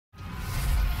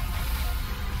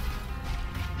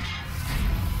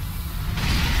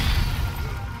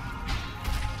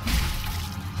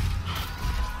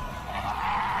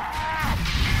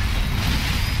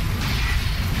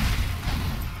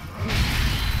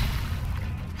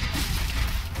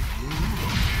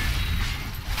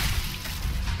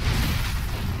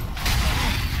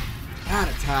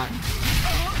attack.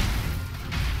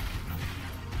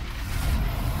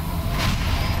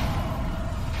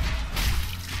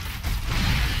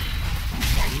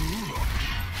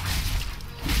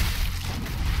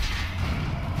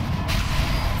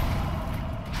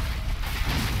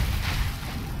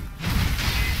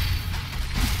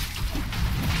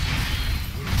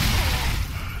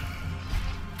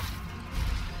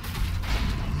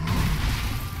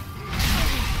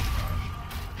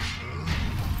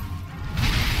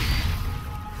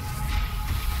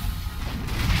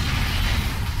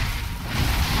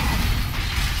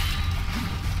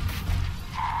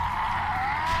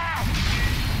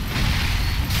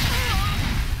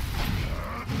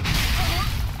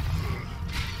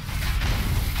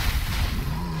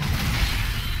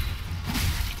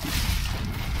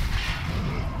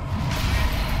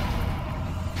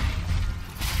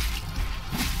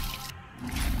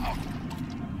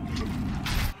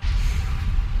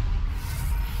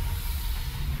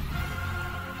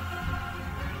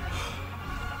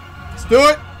 Do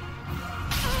it!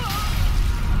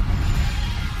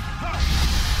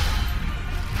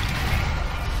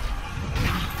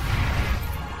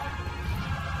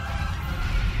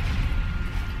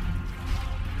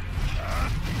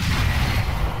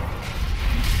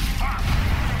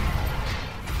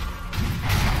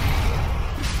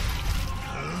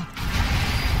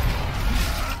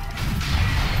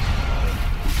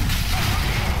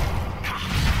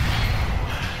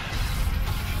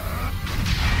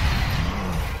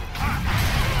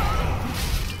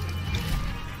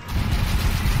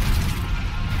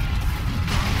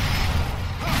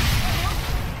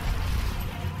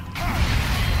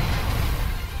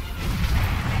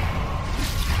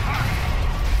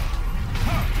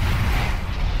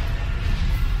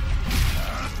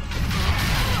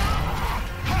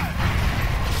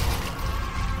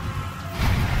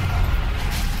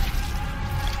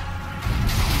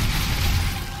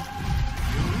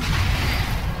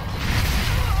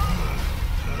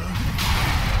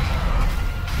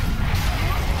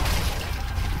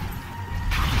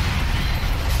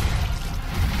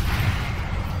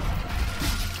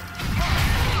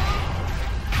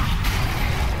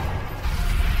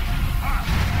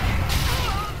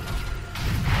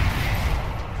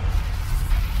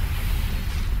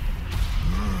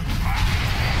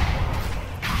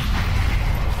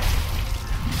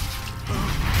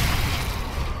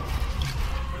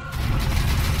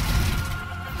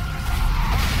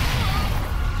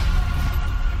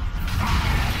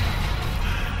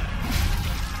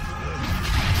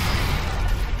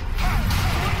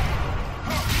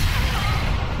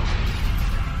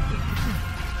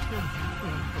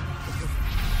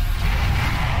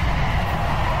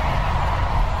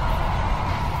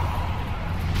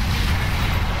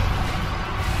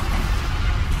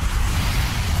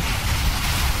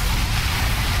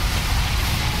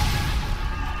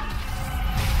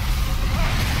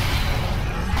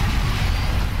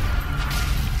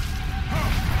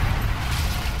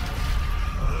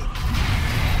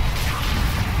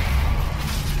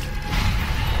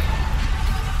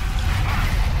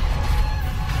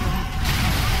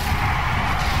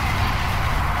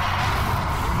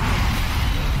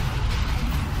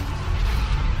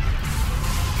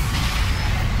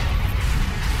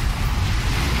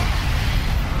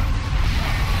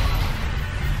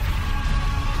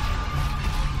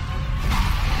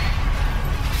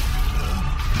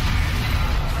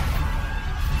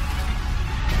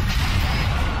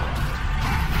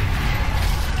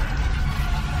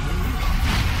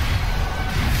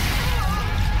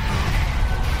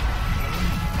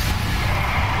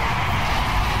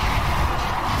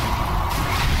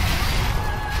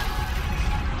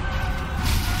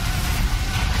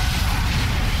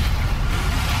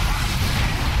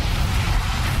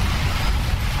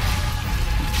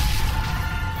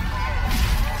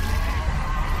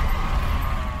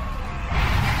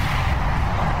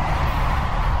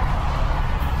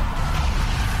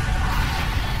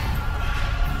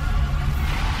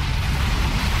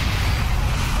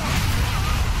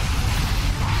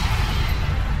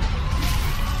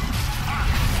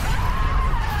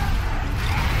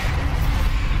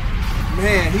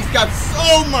 Man, he's got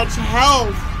so much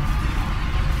health.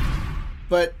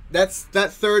 But that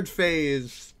third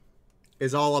phase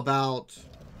is all about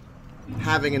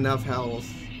having enough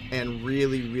health and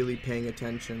really, really paying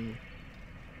attention.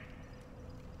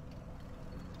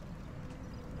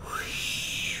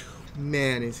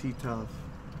 Man, is he tough.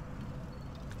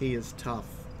 He is tough.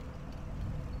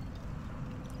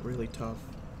 Really tough.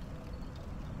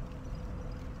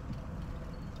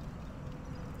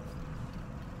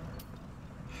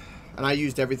 And I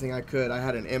used everything I could. I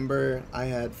had an ember, I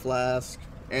had flask,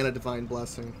 and a divine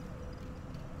blessing.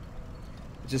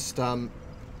 Just the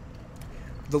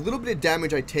little bit of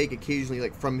damage I take occasionally,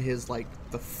 like from his like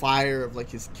the fire of like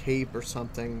his cape or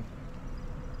something,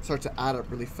 starts to add up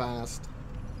really fast.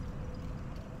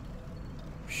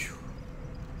 Whew.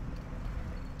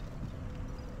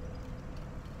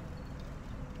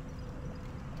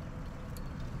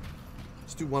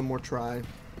 Let's do one more try.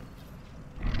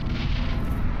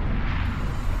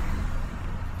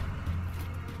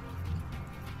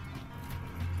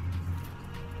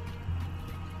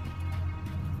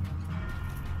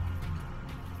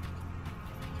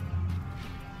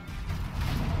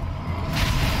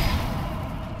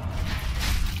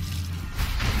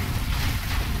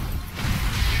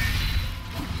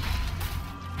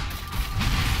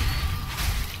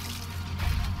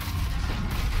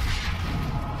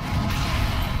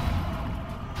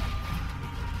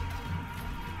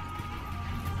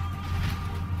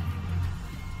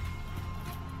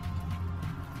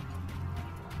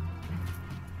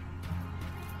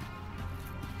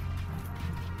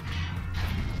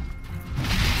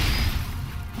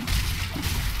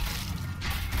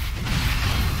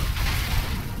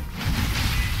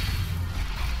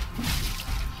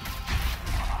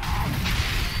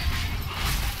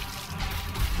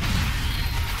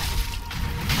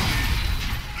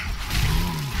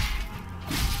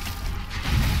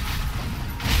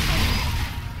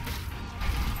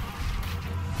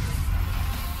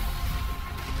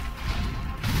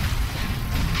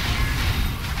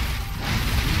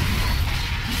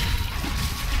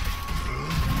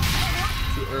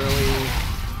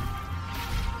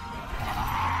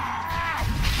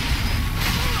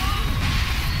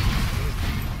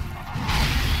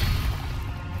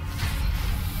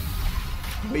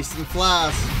 Wasting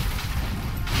flask.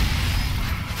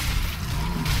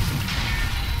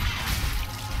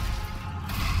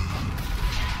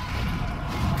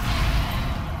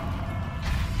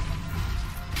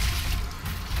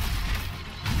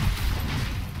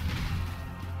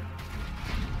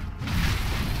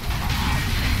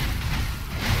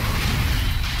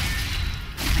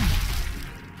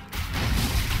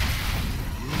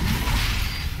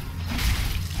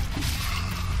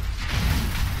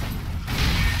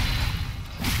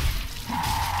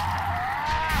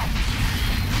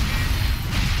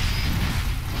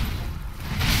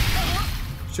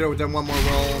 Should have done one more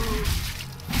roll.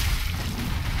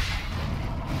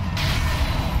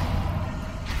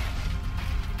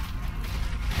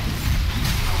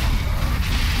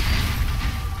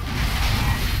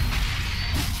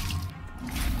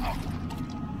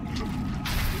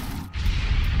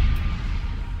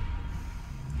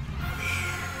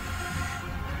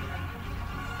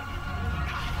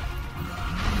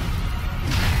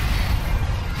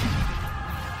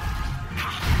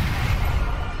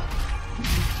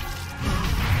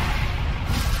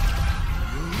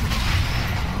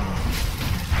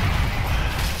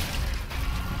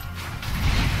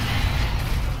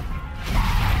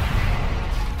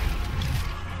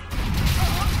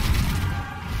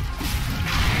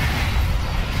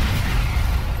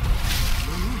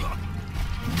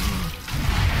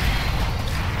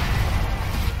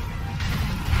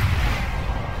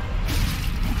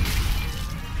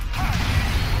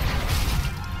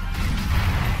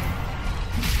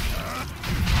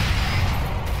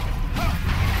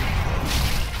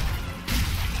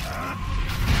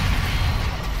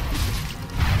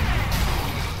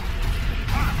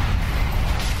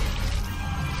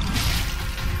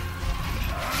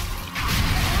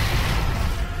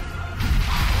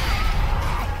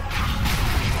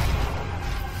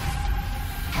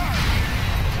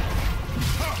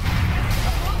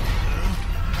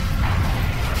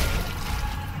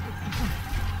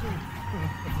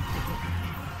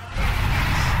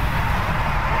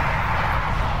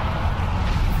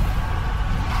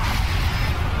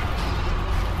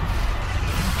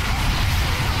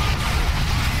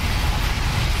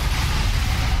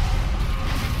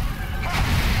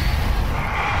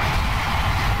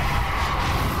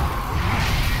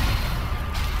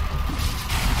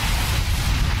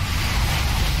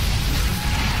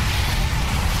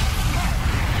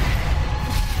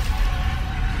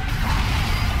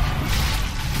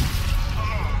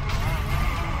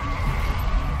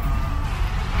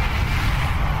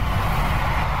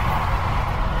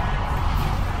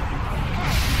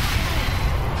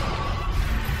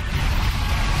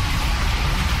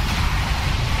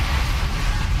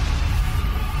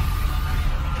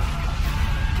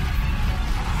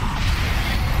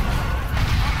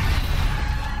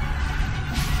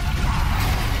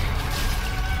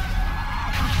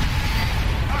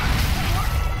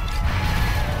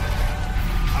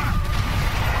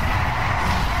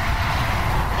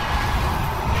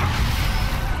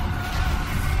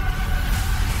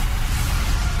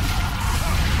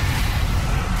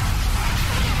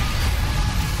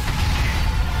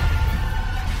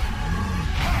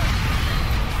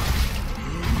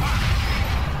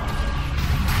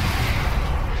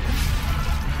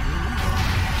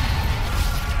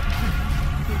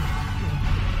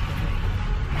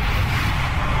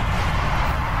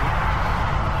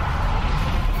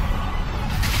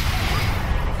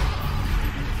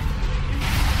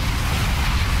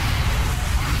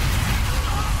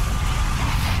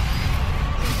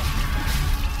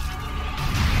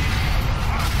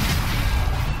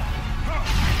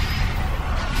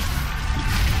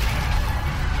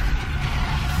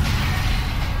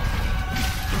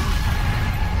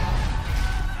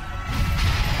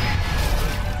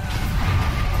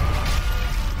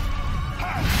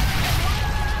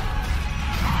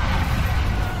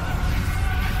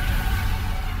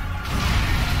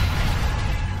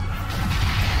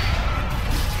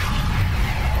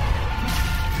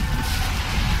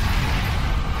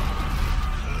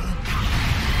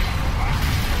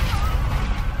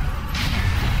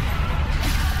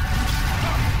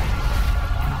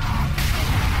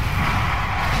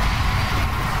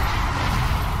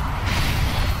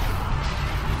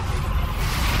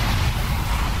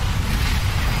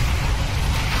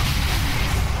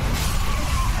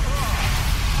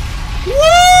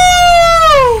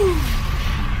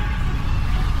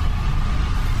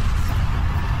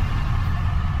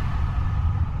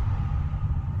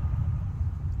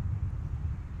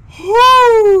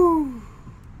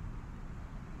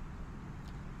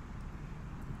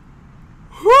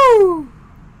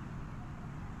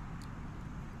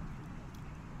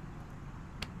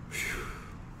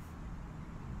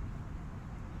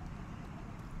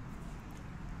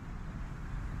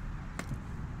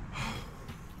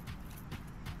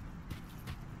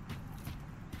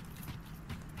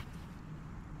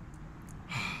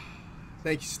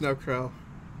 Thank you, Snowcrow.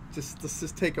 Let's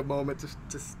just take a moment.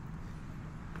 Just.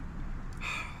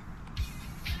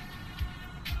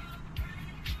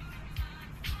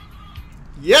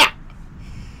 Yeah.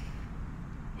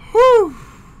 Whew.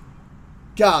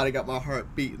 God, I got my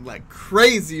heart beating like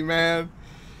crazy, man.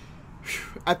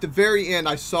 At the very end,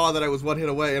 I saw that I was one hit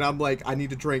away, and I'm like, I need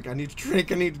to drink, I need to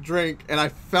drink, I need to drink, and I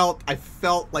felt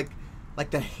like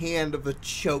the hand of the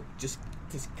choke just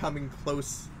coming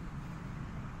close.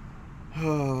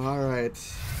 Oh, all right.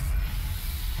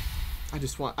 I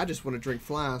just want to drink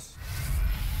flask.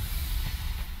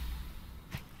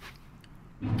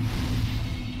 Let's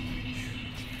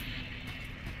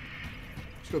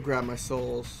go grab my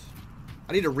souls.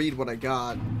 I need to read what I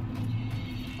got.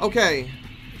 Okay.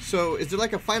 So, is there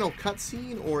like a final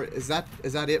cutscene, or is that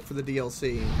it for the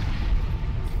DLC?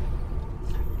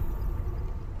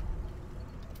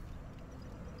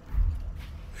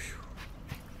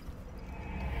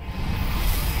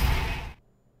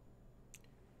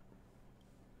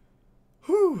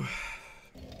 Whew.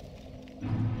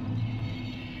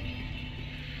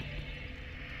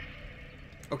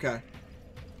 Okay.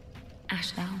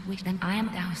 Ash thou wish, then I am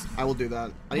thou. I will do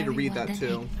that. I need to read that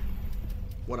too.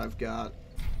 What I've got.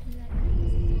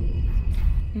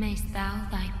 Mayst thou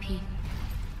thy peace.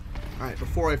 Alright,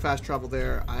 before I fast travel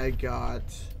there, I got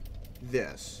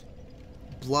this.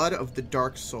 Blood of the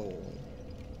Dark Soul.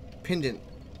 Pendant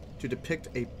to depict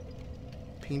a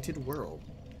painted world.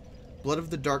 Blood of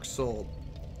the Dark Soul.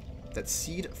 That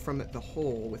seed from the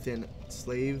hole within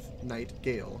Slave Knight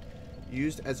Gale.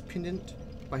 Used as pendant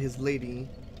by his lady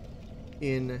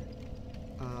in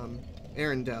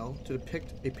Arendelle to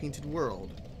depict a painted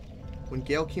world. When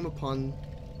Gale came upon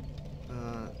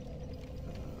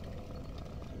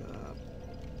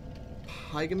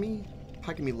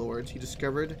Pygamy lords, he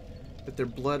discovered that their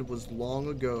blood was long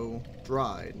ago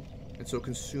dried, and so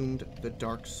consumed the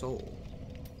dark soul.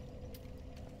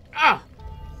 Ah!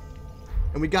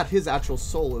 And we got his actual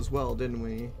soul as well, didn't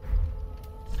we?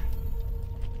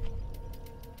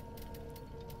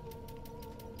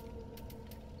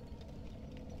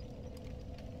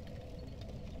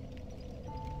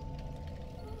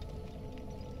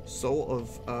 Soul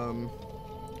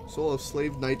of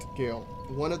Slave Knight Gale.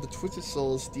 One of the twisted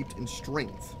souls steeped in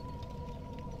strength.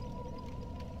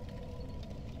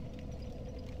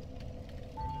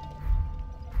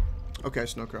 Okay,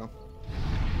 Snowcrow.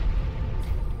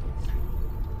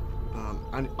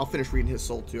 I'll finish reading his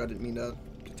soul too. I didn't mean to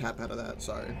tap out of that.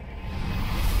 Sorry.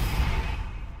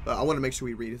 But I want to make sure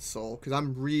we read his soul because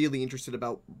I'm really interested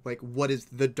about like what is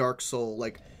the dark soul.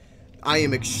 Like, I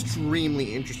am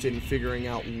extremely interested in figuring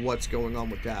out what's going on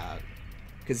with that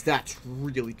because that's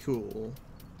really cool.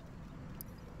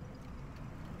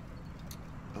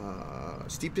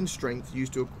 Steeped in strength,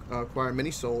 used to acquire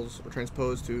many souls, or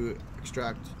transposed to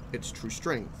extract its true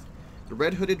strength. The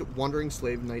red-hooded wandering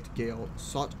slave knight Gale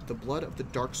sought the blood of the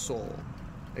dark soul,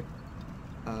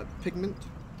 a pigment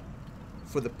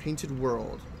for the painted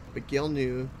world, but Gale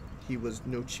knew he was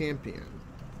no champion.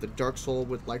 The dark soul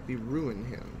would likely ruin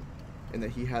him, and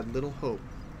that he had little hope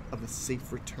of a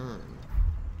safe return.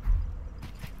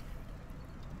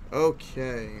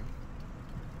 Okay.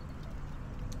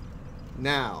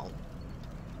 Now,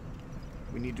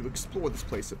 we need to explore this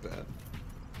place a bit.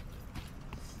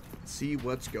 See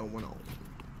what's going on.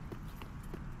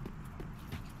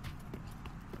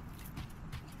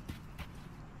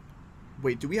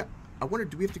 Wait, do we have... I wonder,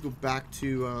 do we have to go back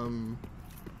to,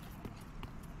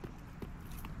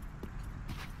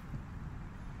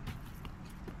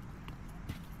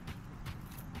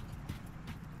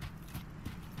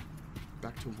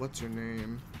 back to what's her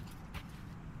name?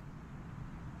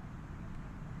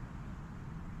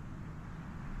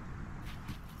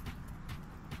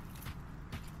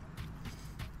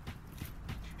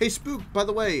 Hey, Spook, by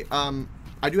the way,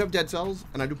 I do have Dead Cells,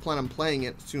 and I do plan on playing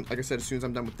it soon, like I said, as soon as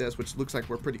I'm done with this, which looks like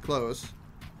we're pretty close.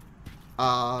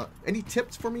 Any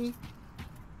tips for me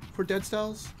for Dead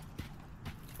Cells?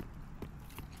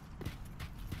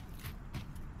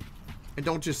 And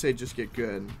don't just say just get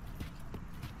good.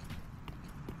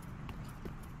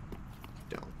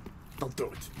 Don't do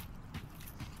it.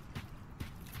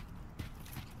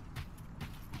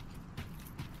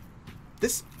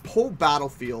 This whole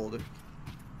battlefield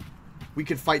we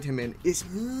could fight him in is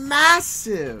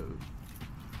massive.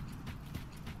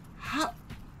 How?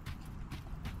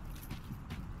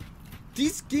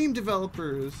 These game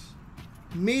developers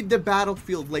made the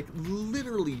battlefield like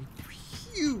literally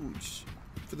huge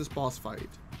for this boss fight.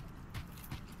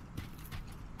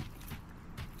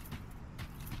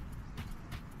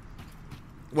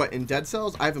 What, in Dead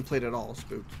Cells? I haven't played at all,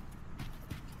 Spooked.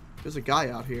 There's a guy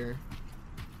out here.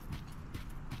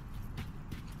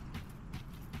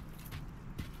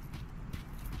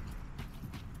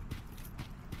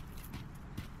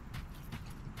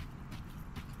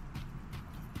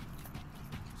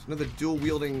 It's another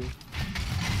dual-wielding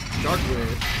dark blade.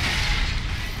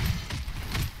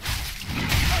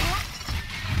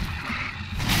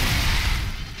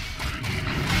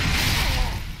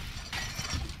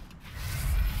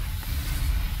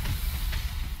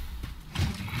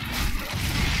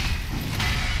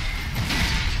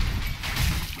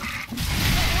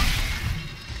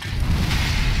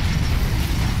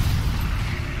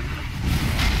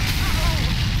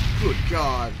 Good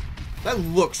God. That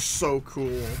looks so cool.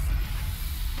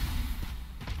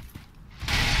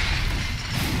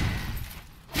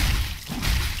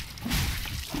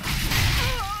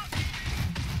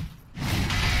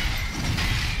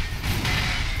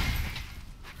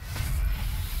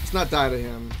 Let's not die to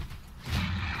him.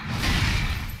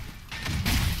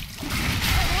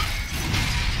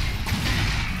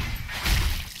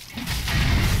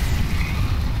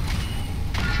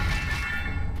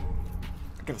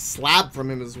 I got a slab from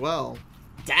him as well.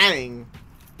 Dang.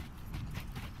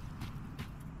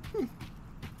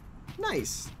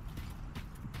 Nice.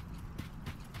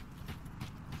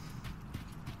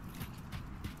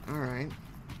 Alright.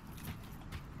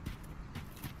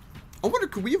 I wonder,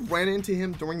 could we have ran into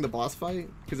him during the boss fight?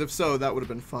 Because if so, that would have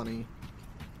been funny.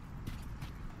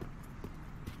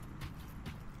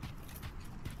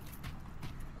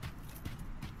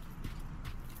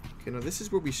 Okay, now this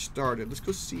is where we started. Let's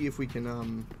go see if we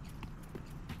can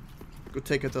go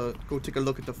take a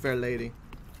look at the fair lady.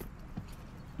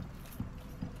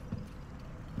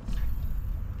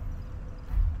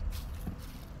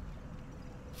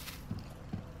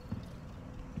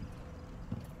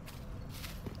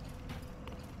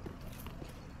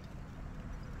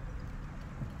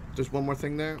 There's one more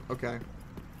thing there? Okay.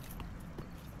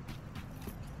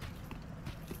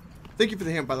 Thank you for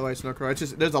the hint, by the way, Snowcrow. It's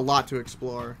just, there's a lot to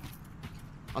explore.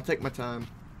 I'll take my time.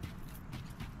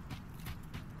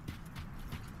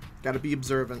 Gotta be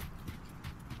observant.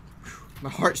 Whew, my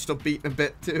heart's still beating a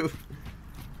bit, too.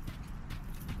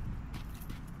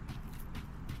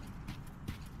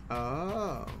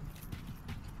 Oh.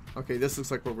 Okay, this looks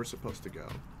like where we're supposed to go.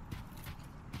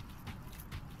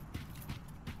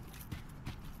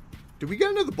 Did we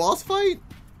get another boss fight?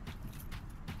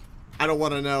 I don't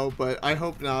want to know, but I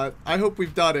hope not. I hope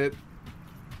we've done it.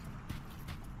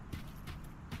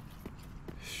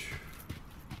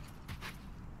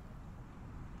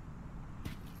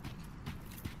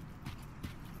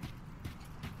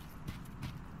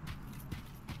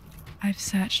 I've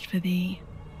searched for thee,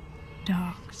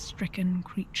 dark-stricken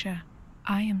creature.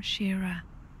 I am Shira,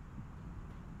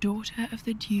 daughter of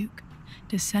the Duke,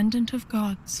 descendant of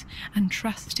gods, and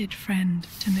trusted friend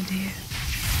to Medea.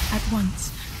 At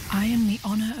once, I am the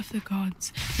honor of the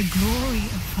gods, the glory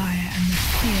of fire, and the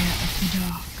fear of the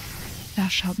dark. Thou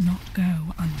shalt not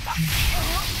go unpunished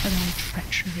for thy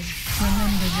treachery.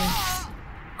 Remember this,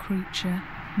 creature,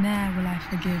 ne'er will I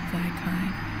forgive thy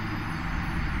kind.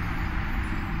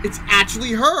 It's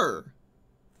actually her!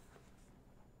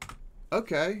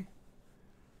 Okay.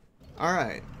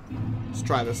 Alright. Let's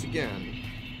try this again.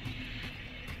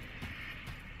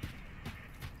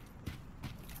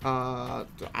 I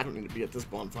don't need to be at this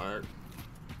bonfire.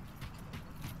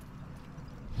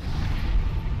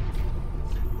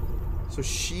 So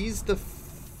she's the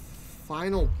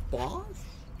final boss?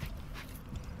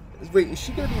 Wait, is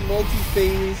she gonna be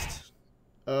multi-phased?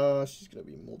 She's gonna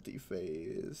be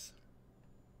multi-phased.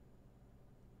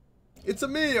 It's a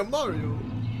me, a Mario.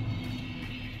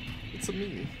 It's a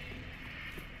me.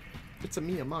 It's a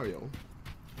me, a Mario.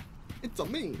 It's a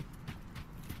me.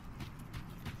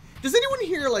 Does anyone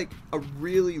here, like, a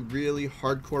really, really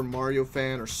hardcore Mario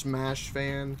fan or Smash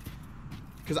fan?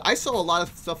 Because I saw a lot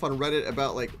of stuff on Reddit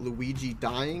about, like, Luigi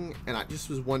dying, and I just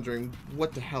was wondering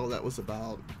what the hell that was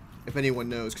about. If anyone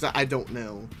knows, because I don't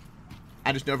know.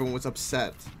 I just know everyone was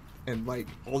upset. And, like,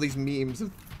 all these memes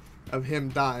of him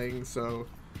dying, so...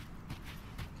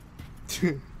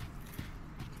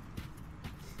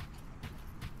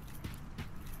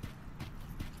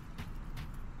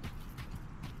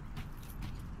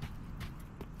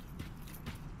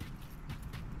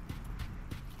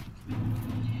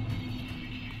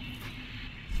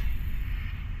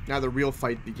 Now the real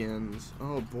fight begins.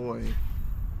 Oh boy.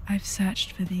 I've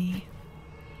searched for thee,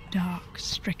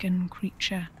 dark-stricken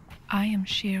creature. I am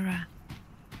Shira,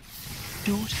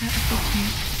 daughter of the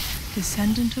Duke,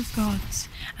 descendant of gods,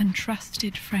 and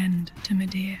trusted friend to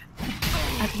Medea.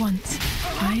 At once,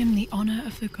 I am the honor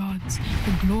of the gods,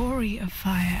 the glory of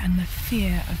fire, and the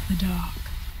fear of the dark.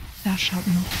 Thou shalt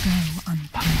not go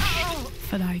unpunished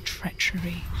for thy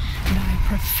treachery, thy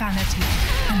profanity,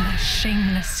 and thy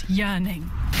shameless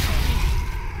yearning.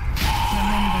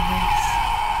 Remember this,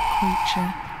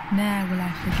 creature, Ne'er will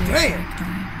I forgive Damn. thy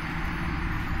kind.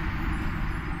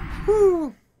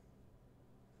 Whew.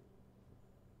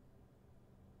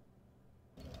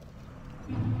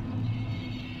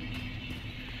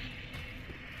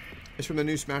 It's from the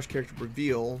new Smash character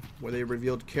reveal, where they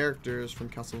revealed characters from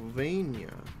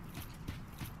Castlevania.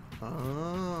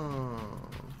 Oh.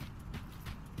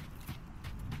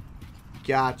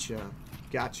 Gotcha.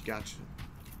 Gotcha.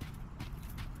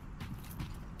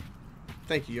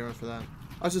 Thank you, Yarn, for that.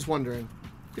 I was just wondering.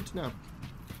 Good to know.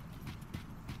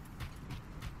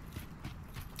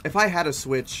 If I had a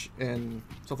Switch and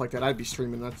stuff like that, I'd be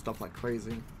streaming that stuff like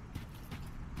crazy.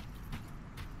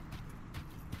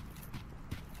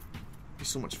 Be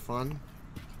so much fun.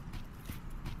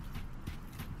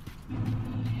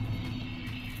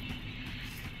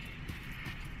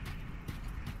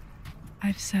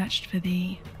 I've searched for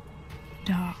thee,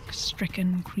 dark,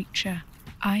 stricken creature.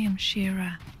 I am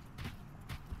Shira,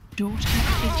 daughter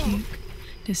of the Duke,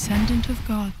 descendant of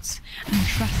gods, and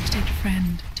trusted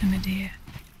friend to Medea.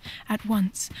 At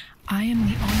once, I am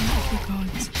the honor of the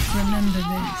gods. Remember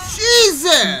this.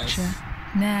 Jesus! Creature,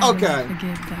 ne'er will I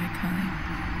forgive thy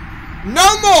kind.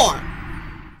 No more!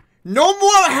 No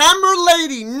more Hammer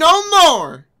Lady! No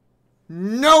more!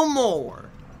 No more!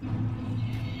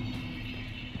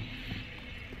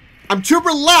 I'm too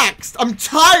relaxed! I'm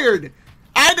tired!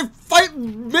 I had to fight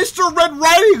Mr. Red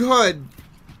Riding Hood!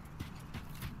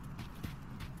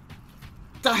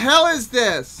 The hell is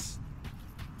this?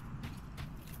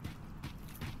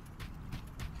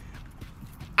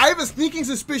 I have a sneaking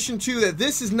suspicion too that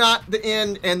this is not the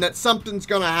end and that something's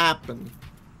gonna happen.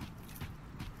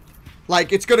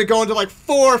 Like, it's gonna go into like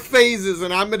 4 phases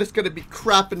and I'm just gonna be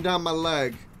crapping down my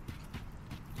leg.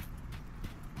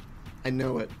 I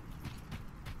know it.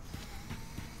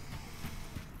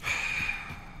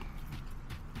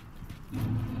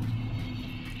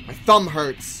 My thumb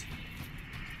hurts.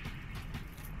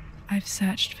 I've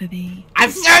searched for thee.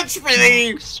 I've searched for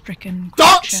thee! Stricken creature.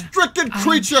 Dark-stricken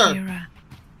creature! I am Shira,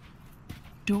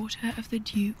 daughter of the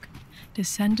Duke,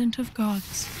 descendant of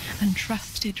gods, and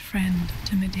trusted friend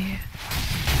to Medea.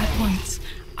 At once,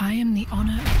 I am the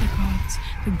honor of the gods,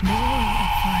 the glory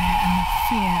of fire, and the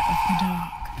fear of the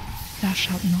dark. Thou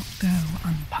shalt not go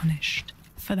unpunished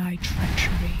for thy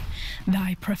treachery,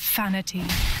 thy profanity,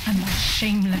 and thy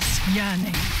shameless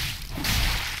yearning.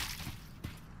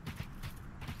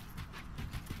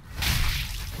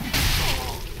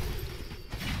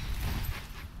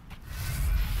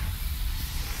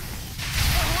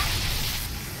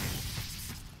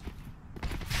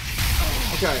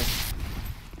 Okay.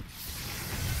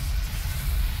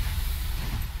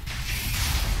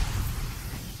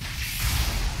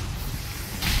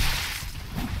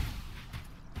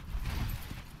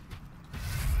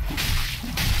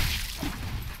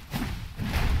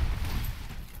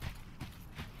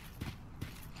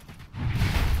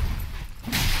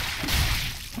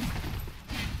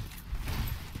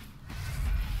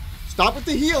 Stop with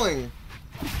the healing.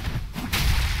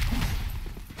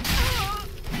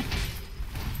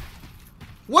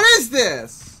 What is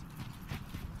this?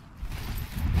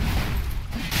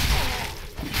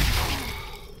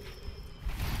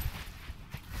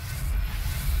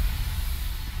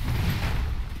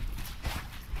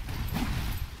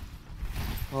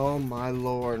 Oh my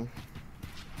lord.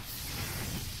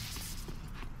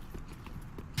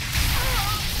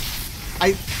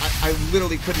 I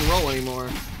literally couldn't roll anymore.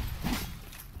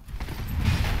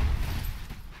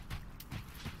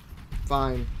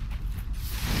 Fine.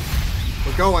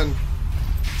 We're going.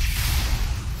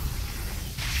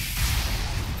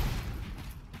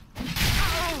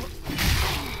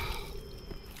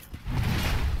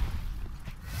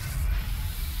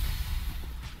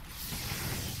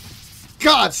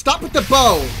 God, stop with the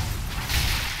bow!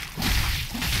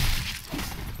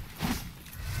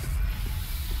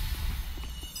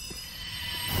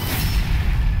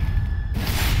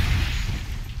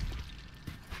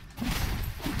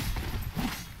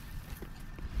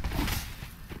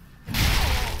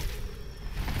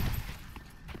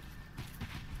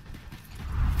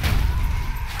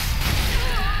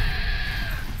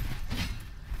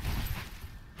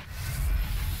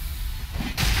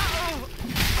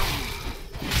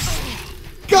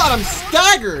 God, I'm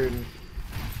staggered!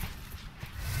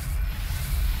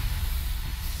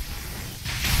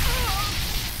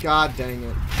 God dang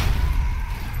it.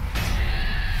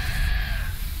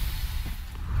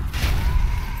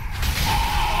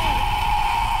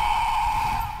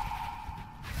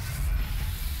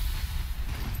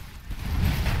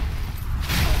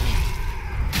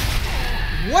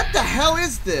 What the hell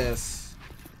is this?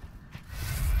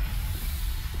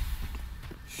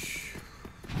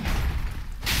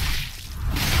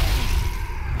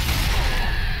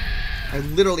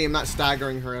 literally am not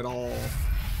staggering her at all.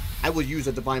 I will use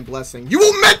a divine blessing. You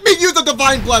will make me use a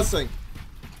divine blessing!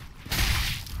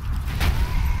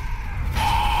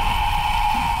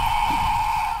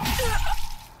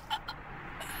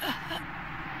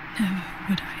 Never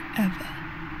would I ever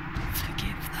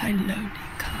forgive thy lowly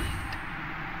kind.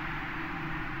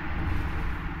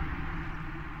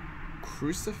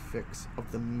 Crucifix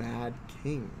of the Mad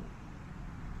King.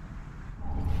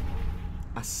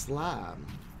 A slab.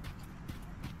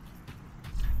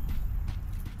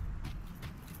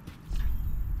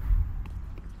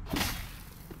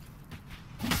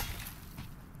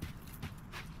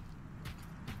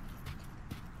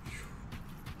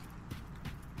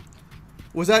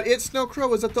 Was that it, Snowcrow?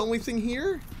 Was that the only thing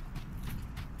here?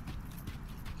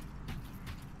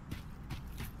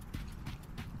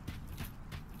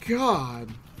 God.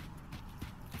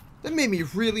 That made me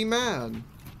really mad.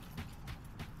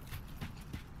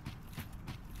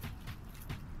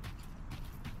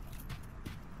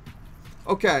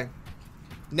 Okay.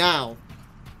 Now,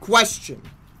 question.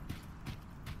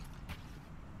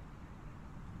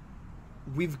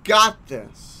 We've got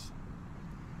this.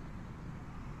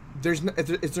 There's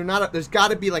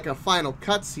got to be like a final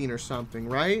cutscene or something,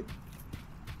 right?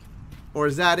 Or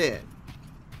is that it?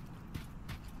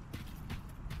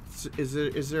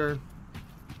 Is there? Do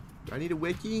I need a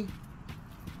wiki?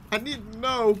 I need to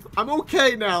know. I'm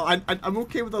okay now. I'm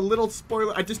okay with a little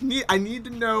spoiler. I need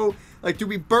to know. Like, do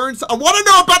we burn? I want to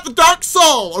know about the Dark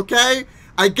Soul. Okay,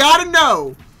 I gotta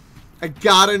know. I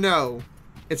gotta know.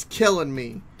 It's killing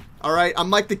me. All right, I'm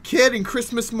like the kid in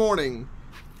Christmas morning.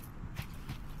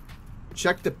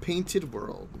 Check the painted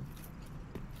world.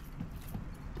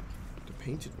 The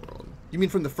painted world. You mean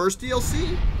from the first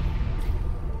DLC?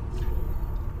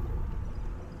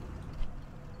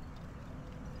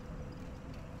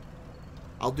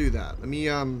 I'll do that. Let me,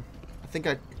 I think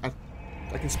I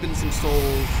can spend some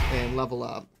souls and level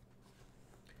up.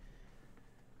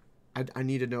 I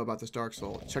need to know about this Dark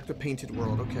Soul. Check the painted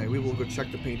world. Okay, we will go check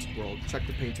the painted world. Check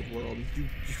the painted world.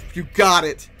 You got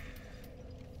it.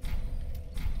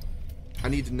 I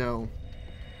need to know.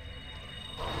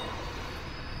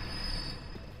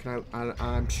 Can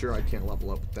I'm sure I can't level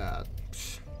up with that.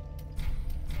 Psst.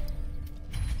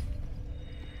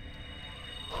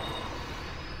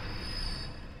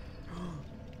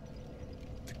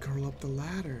 The girl up the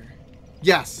ladder.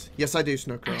 Yes. Yes, I do,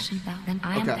 Snowcrow. Ashen thou, then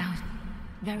I am thou.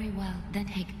 Very well, then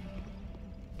take.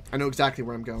 I know exactly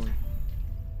where I'm going.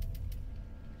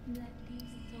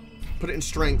 Put it in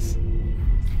strength.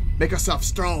 Make yourself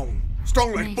strong.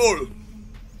 Strong like bull.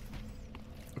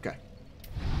 Okay.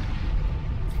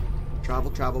 Travel,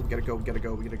 travel. We gotta go. We gotta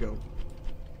go. We gotta go.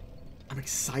 I'm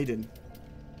excited.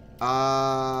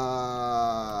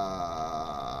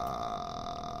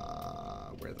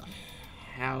 Where the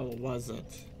hell was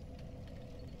it?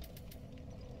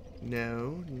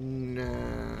 No.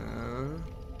 No.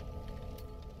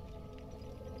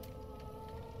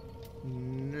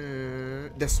 No.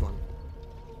 This one.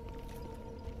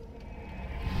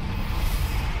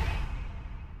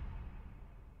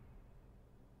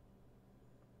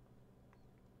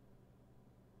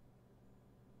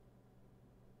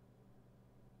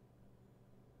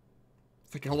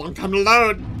 It's taking a long time to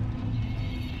load.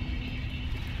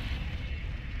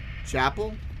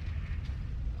 Chapel?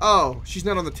 Oh, she's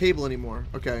not on the table anymore.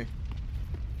 Okay.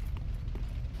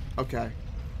 Okay.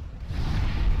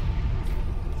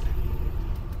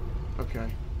 Okay.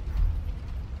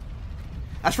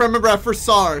 I just remember I first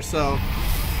saw her, so.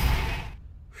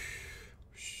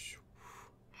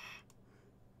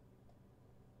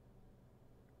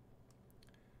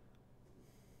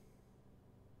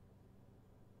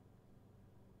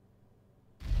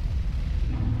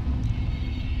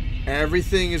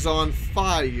 Everything is on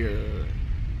fire.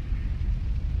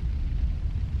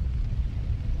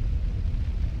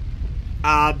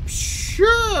 I'm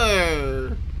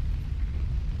sure.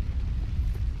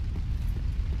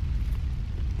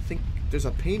 I think there's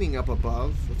a painting up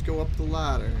above. Let's go up the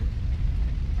ladder.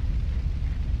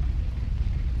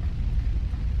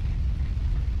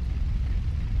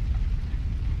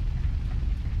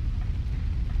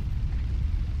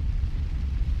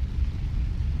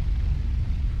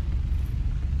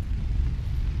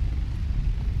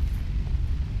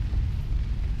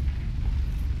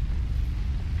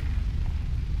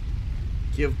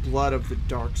 Give blood of the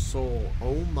Dark Soul.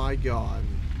 Oh my god.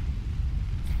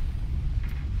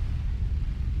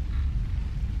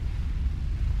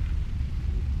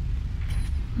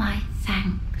 My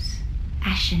thanks,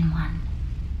 Ashen One.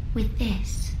 With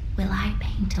this will I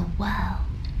paint a world.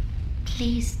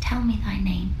 Please tell me thy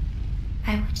name.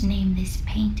 I would name this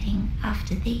painting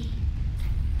after thee.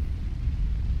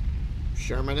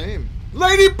 share my name.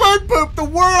 Lady Bird Poop! The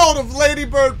world of Lady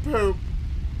Bird Poop!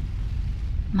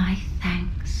 My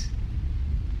thanks.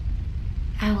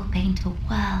 I will paint a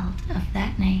world of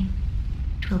that name.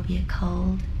 'Twill be a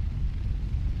cold,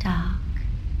 dark,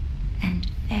 and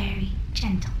very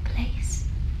gentle place.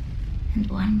 And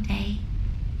one day,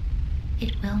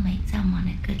 it will make someone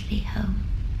a goodly home.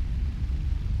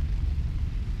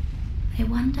 I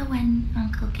wonder when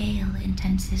Uncle Gale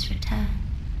intends his return.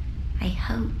 I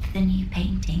hope the new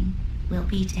painting will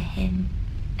be to him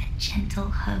a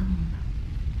gentle home.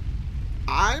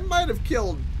 I might have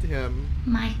killed him.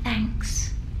 My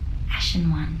thanks,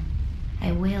 Ashen One.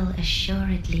 I will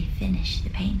assuredly finish the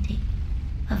painting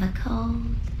of a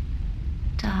cold,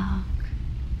 dark,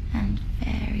 and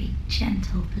very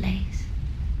gentle place.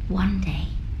 One day.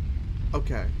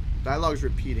 Okay, dialogue's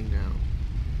repeating now.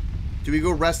 Do we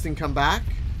go rest and come back?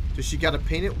 Does she gotta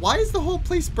paint it? Why is the whole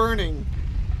place burning?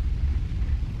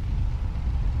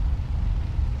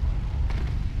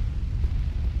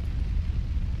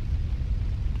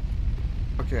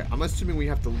 Okay, I'm assuming we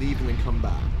have to leave and then come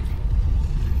back.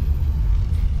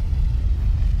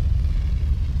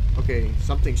 Okay,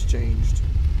 something's changed.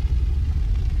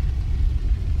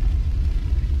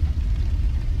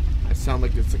 I sound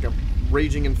like it's like a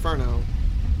raging inferno.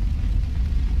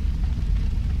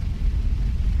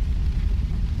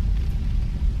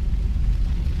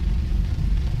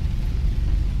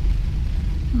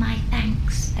 My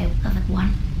thanks, O beloved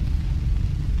one.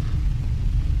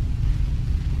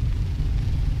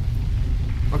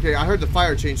 Okay, I heard the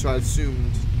fire change, so I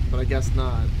assumed, but I guess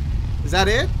not. Is that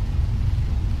it?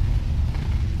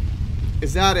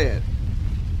 Is that it?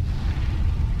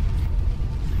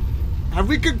 Have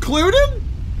we concluded?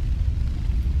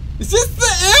 Is this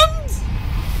the end?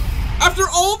 After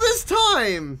all this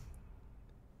time?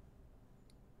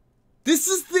 This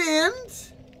is the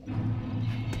end?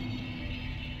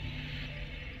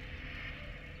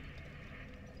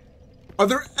 Are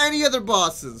there any other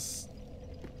bosses?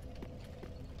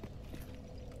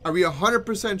 Are we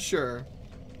 100% sure?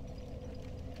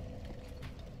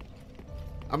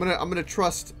 I'm gonna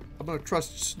trust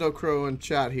Snowcrow and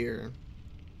chat here.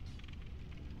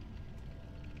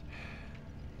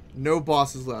 No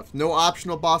bosses left. No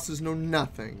optional bosses, no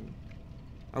nothing.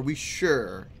 Are we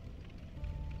sure?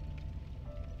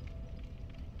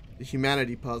 The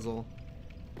humanity puzzle.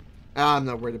 I'm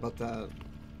not worried about that.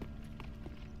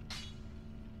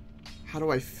 How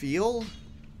do I feel?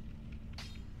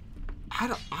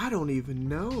 I don't even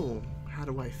know. How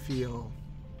do I feel?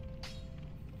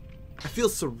 I feel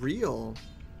surreal.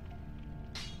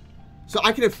 So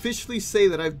I can officially say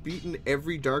that I've beaten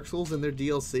every Dark Souls in their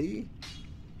DLC?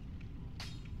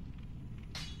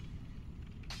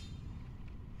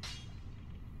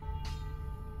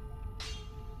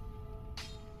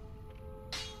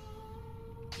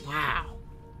 Wow.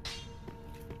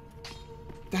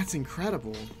 That's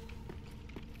incredible.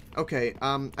 Okay,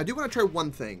 I do want to try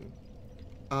one thing.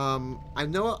 I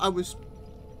know I was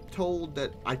told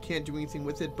that I can't do anything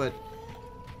with it, but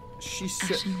she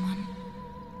said... Ashen One,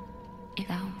 if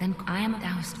thou, then I am thou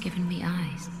hast given me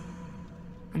eyes,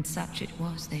 and such it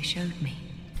was they showed me.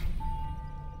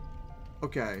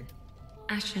 Okay.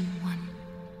 Ashen One,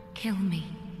 kill me,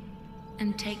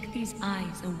 and take these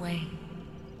eyes away,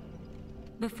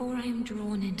 before I am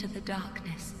drawn into the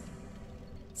darkness,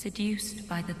 seduced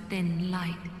by the thin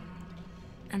light,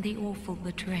 and the awful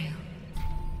betrayal.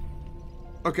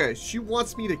 Okay, she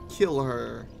wants me to kill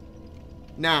her.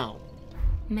 Now.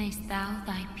 Mayst thou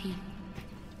thy peace.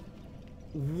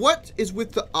 What is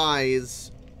with the eyes?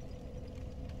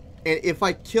 And if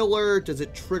I kill her, does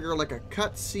it trigger like a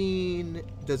cutscene?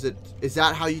 Is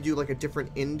that how you do like a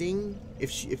different ending? If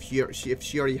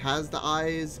she already has the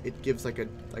eyes, it gives like a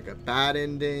bad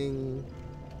ending.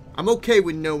 I'm okay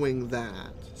with knowing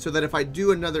that, so that if I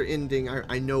do another ending,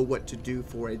 I know what to do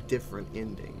for a different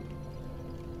ending.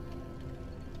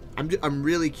 I'm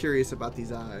really curious about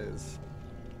these eyes.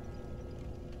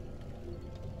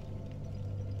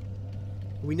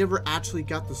 We never actually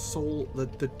got the soul,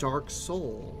 the dark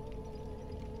soul.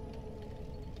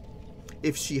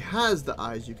 If she has the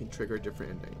eyes, you can trigger a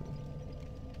different ending.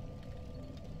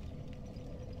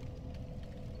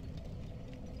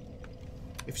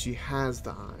 If she has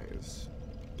the eyes.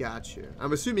 Gotcha.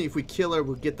 I'm assuming if we kill her,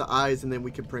 we'll get the eyes and then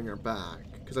we can bring her back.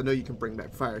 Because I know you can bring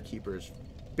back Firekeepers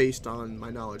based on my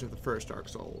knowledge of the first Dark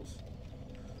Souls.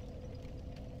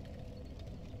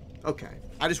 Okay.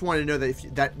 I just wanted to know that if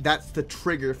that's the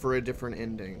trigger for a different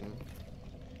ending.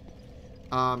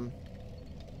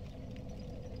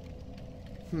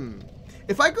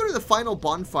 If I go to the final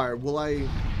bonfire, will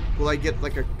I get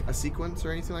like a sequence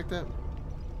or anything like that?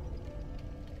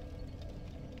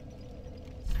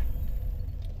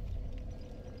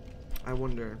 I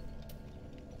wonder.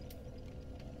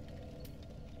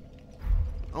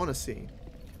 I want to see.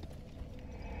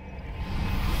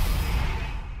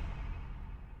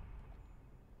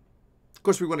 Of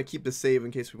course, we want to keep the save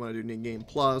in case we want to do New Game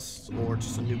Plus or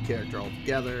just a new character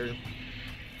altogether.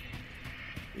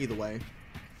 Either way.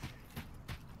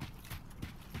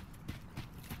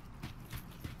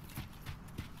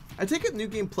 I take it New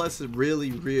Game Plus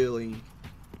really, really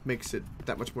makes it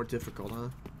that much more difficult, huh?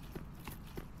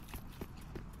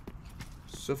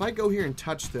 So if I go here and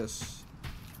touch this,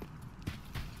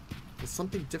 does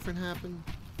something different happen?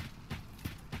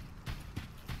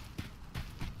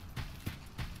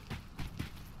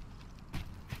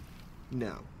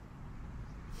 No.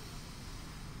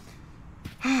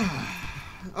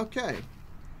 Okay.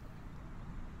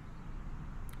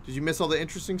 Did you miss all the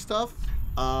interesting stuff?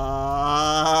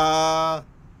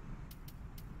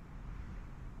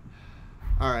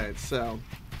 Alright, so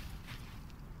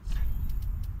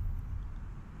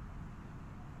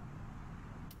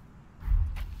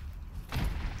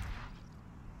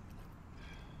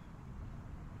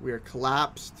we are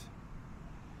collapsed.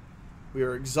 We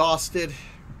are exhausted.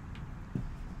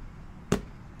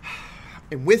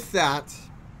 And with that,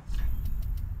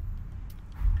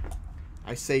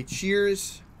 I say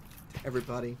cheers to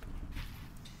everybody.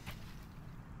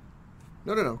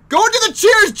 No, no, no. Go into the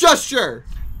cheers gesture!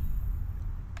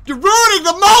 You're ruining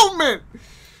the moment!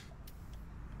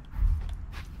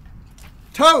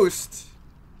 Toast!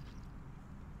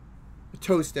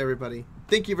 Toast, everybody.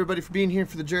 Thank you, everybody, for being here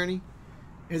for the journey.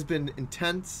 It has been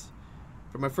intense.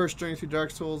 For my first journey through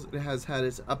Dark Souls, it has had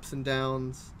its ups and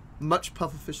downs. Much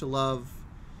pufferfish of love.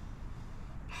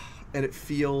 And it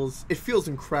feels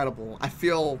incredible. I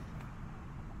feel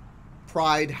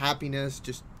pride, happiness,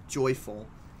 just joyful.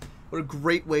 What a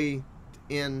great way to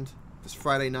end this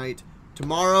Friday night.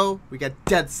 Tomorrow, we got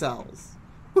Dead Cells.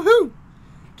 Woohoo!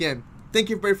 Again, thank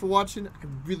you everybody for watching. I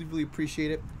really, really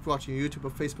appreciate it. If you're watching on YouTube or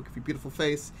Facebook, with your beautiful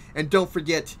face. And don't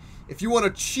forget, if you want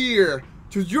to cheer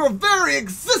to your very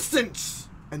existence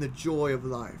and the joy of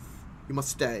life, you must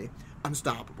stay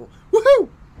unstoppable. Woohoo!